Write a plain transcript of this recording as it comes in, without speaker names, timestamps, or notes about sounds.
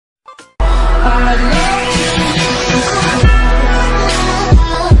Guys,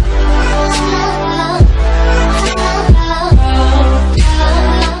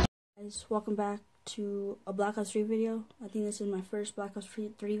 welcome back to a Black Ops 3 video. I think this is my first Black Ops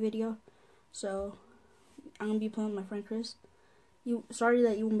 3 video. So, I'm going to be playing with my friend Chris. Sorry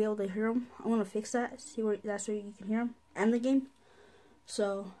that you won't be able to hear him. I want to fix that. That's where you can hear him and the game.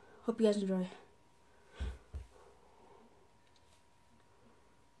 So, hope you guys enjoy.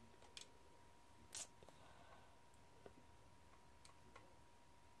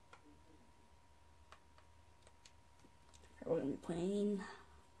 We're going to be playing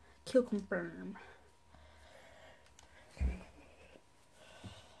Kill Confirm.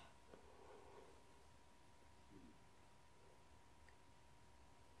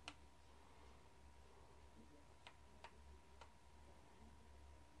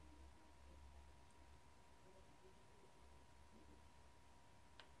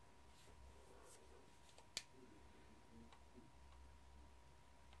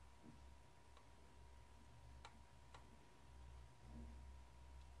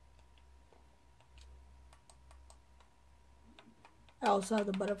 I also have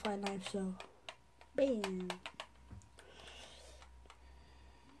the butterfly knife, so bam.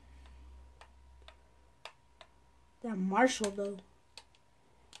 That Marshall though.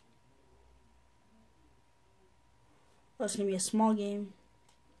 Oh, it's gonna be a small game.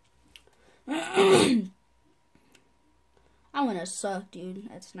 I'm gonna suck, dude,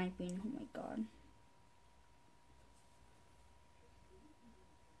 at sniping. Oh my god.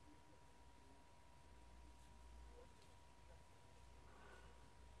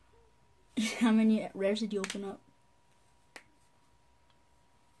 How many rares did you open up?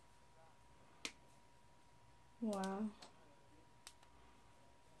 Wow.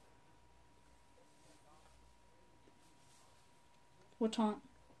 What taunt?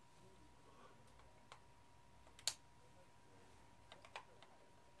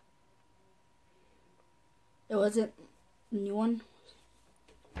 It wasn't a new one?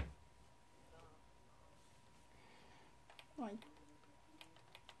 Like,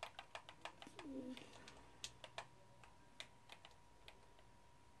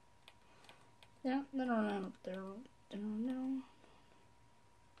 yeah, they don't know up there. They don't know.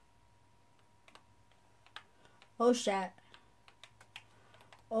 Oh shit.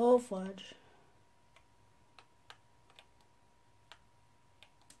 Oh fudge.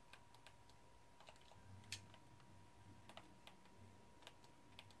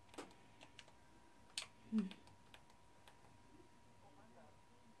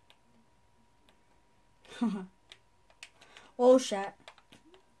 Oh shit.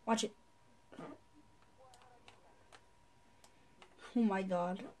 Watch it. Oh my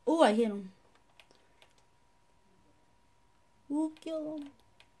god. Oh, I hit him. Ooh, kill him.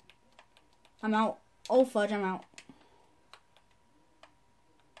 I'm out. Oh fudge, I'm out.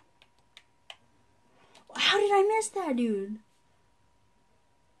 How did I miss that, dude?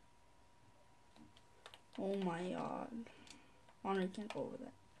 Oh my god. Honor can't go over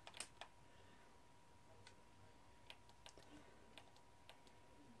that.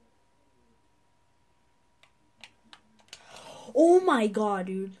 Oh my god,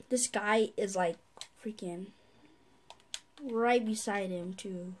 dude. This guy is like freaking right beside him,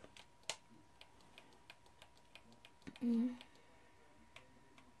 too.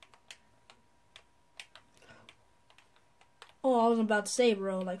 Oh, I was about to say,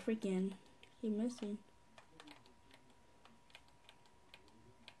 bro, like freaking keep missing.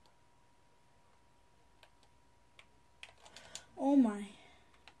 Oh my.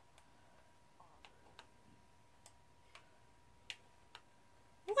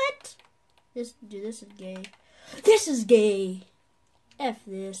 What? This is gay. This is gay. F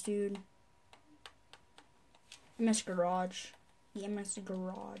this, dude. MS Garage. The MS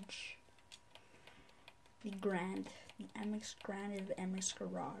Garage. The Grand. The MX Grand is the MS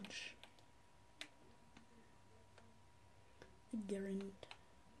Garage. The Grand.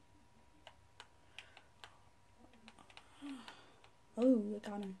 Oh, I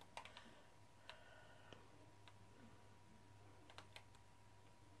got him.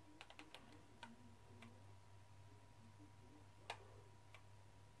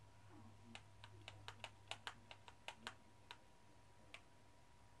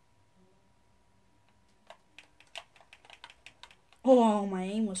 Oh, my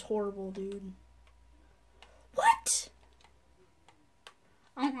aim was horrible, dude. What?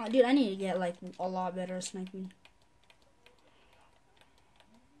 I don't know, dude. I need to get like a lot better at sniping.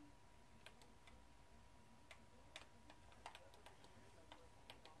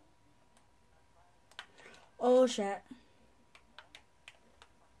 Oh shit.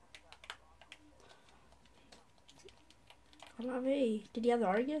 Olave, did you have the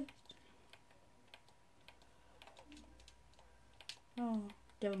Argus? Oh,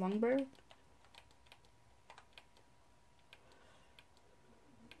 do you have a Longbird?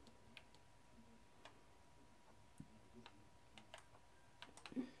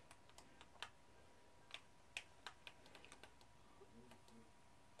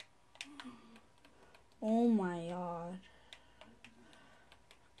 Oh my god.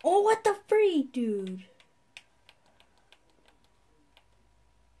 Oh, what the freak, dude?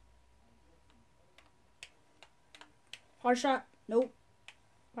 Hard shot. Nope.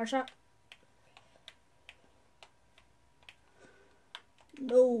 Hard shot.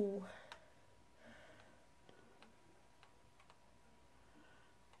 No.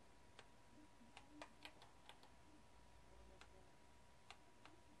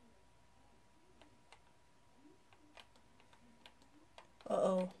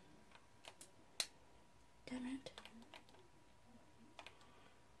 Uh-oh. Damn it.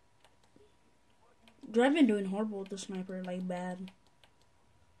 Dude, I've been doing horrible with the sniper, like bad.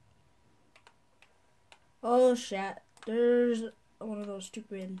 Oh shit. There's one of those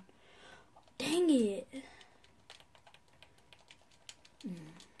stupid. Dang it.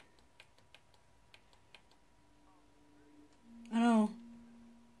 I know.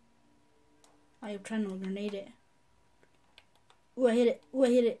 I'm trying to grenade it. Ooh, I hit it. Ooh, I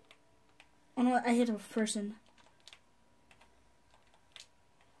hit it. Oh no, I hit a person.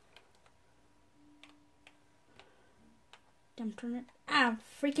 Damn, turn it. Ah,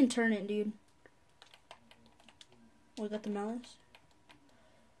 freaking turn it, dude. Oh, I got the malice.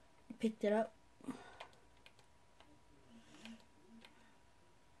 I picked it up.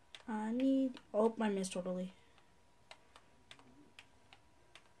 I need... Oh, I missed totally.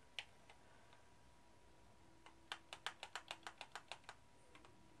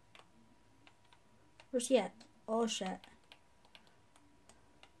 Where's he at? Oh, shit.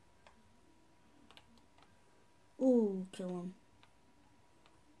 Ooh, kill him.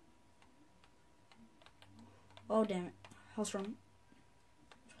 Oh, damn it. How strong?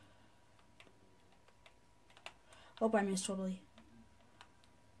 Oh, I missed totally.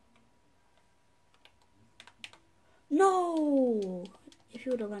 No! If he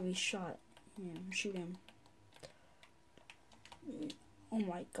would have let me shoot him. Oh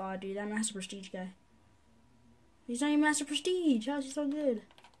my god, dude. That Master Prestige guy. He's not even Master Prestige. How is he so good?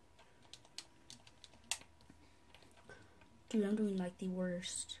 Dude, I'm doing like the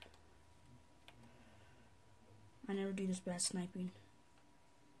worst. I never do this bad sniping.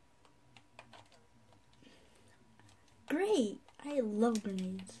 Great! I love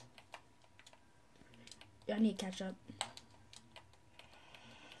grenades. Yeah, I need to catch up.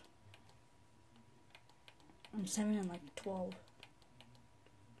 I'm 7 and like 12.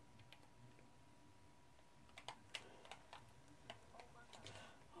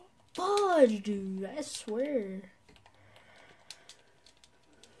 Fudge, dude, I swear.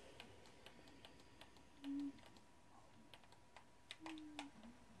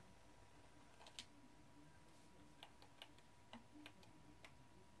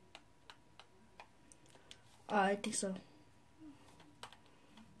 I think so.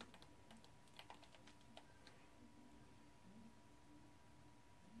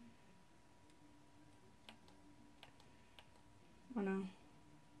 Oh no.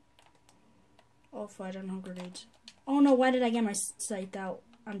 Oh fudge, I don't have grenades. Oh no, why did I get my sight out?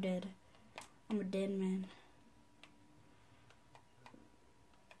 I'm dead. I'm a dead man.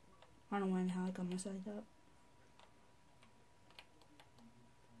 I don't know how I got my sight out.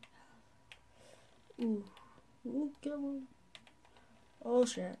 Ooh. Ooh, kill him. Oh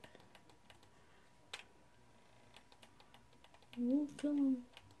shit. Ooh, kill him.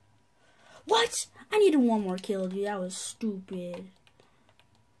 What? I needed one more kill, dude. That was stupid.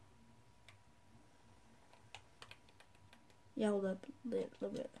 Yeah, hold up a little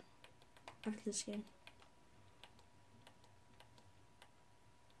bit. After this game.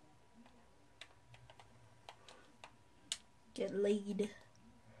 Get laid.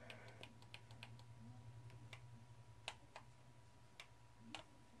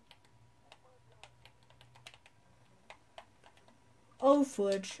 Oh,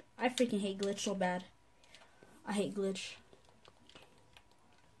 fudge. I freaking hate glitch so bad. I hate glitch.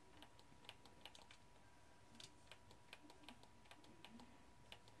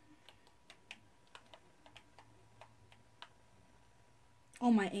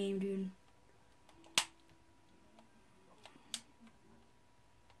 Oh, my aim, dude.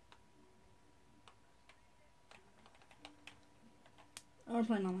 Oh, we're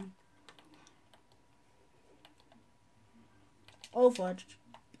playing online. Oh, fudge.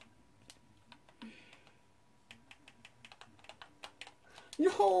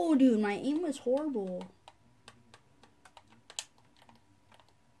 No, dude, my aim was horrible.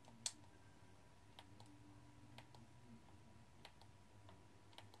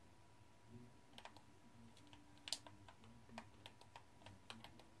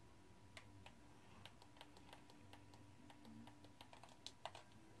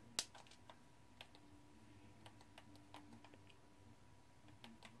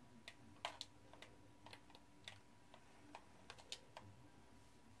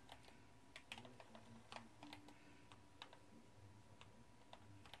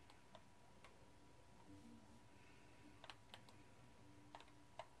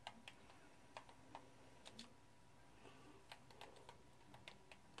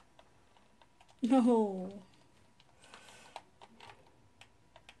 No.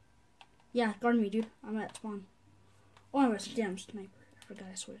 Yeah, guard me, dude. I'm at spawn. Oh, I was damn sniper. I forgot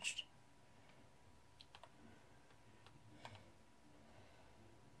I switched.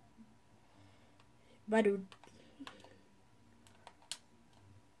 Bye, dude.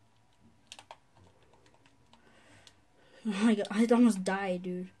 Oh my god, I almost died,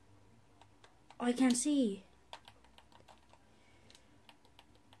 dude. Oh, I can't see.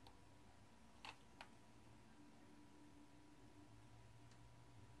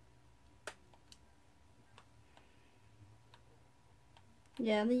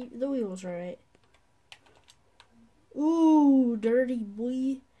 Yeah, the wheels are right. Ooh, dirty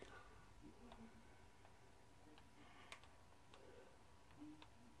boy.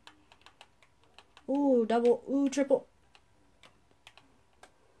 Ooh, double. Ooh, triple.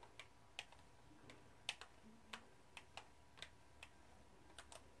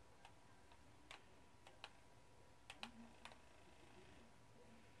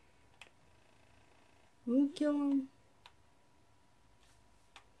 Ooh, kill him.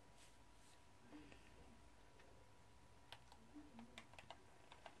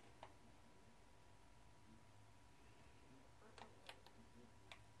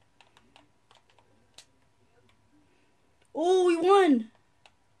 Oh, we won.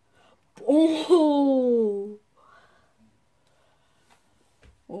 Oh.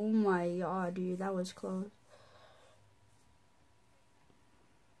 Oh my god, dude, that was close.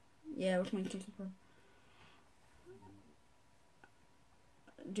 Yeah, with my kicker.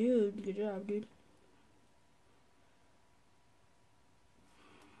 Dude, good job, dude.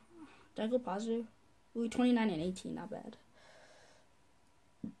 Did I go positive? Ooh, 29 and 18, not bad.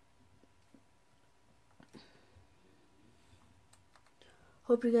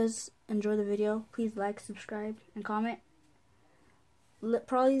 Hope you guys enjoy the video. Please like, subscribe, and comment.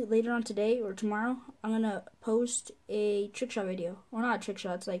 Probably later on today or tomorrow, I'm gonna post a trick shot video. Or not a trick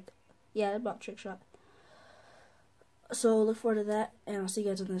shot, it's like, yeah, about trick shot. So look forward to that, and I'll see you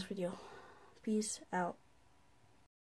guys in this video. Peace out.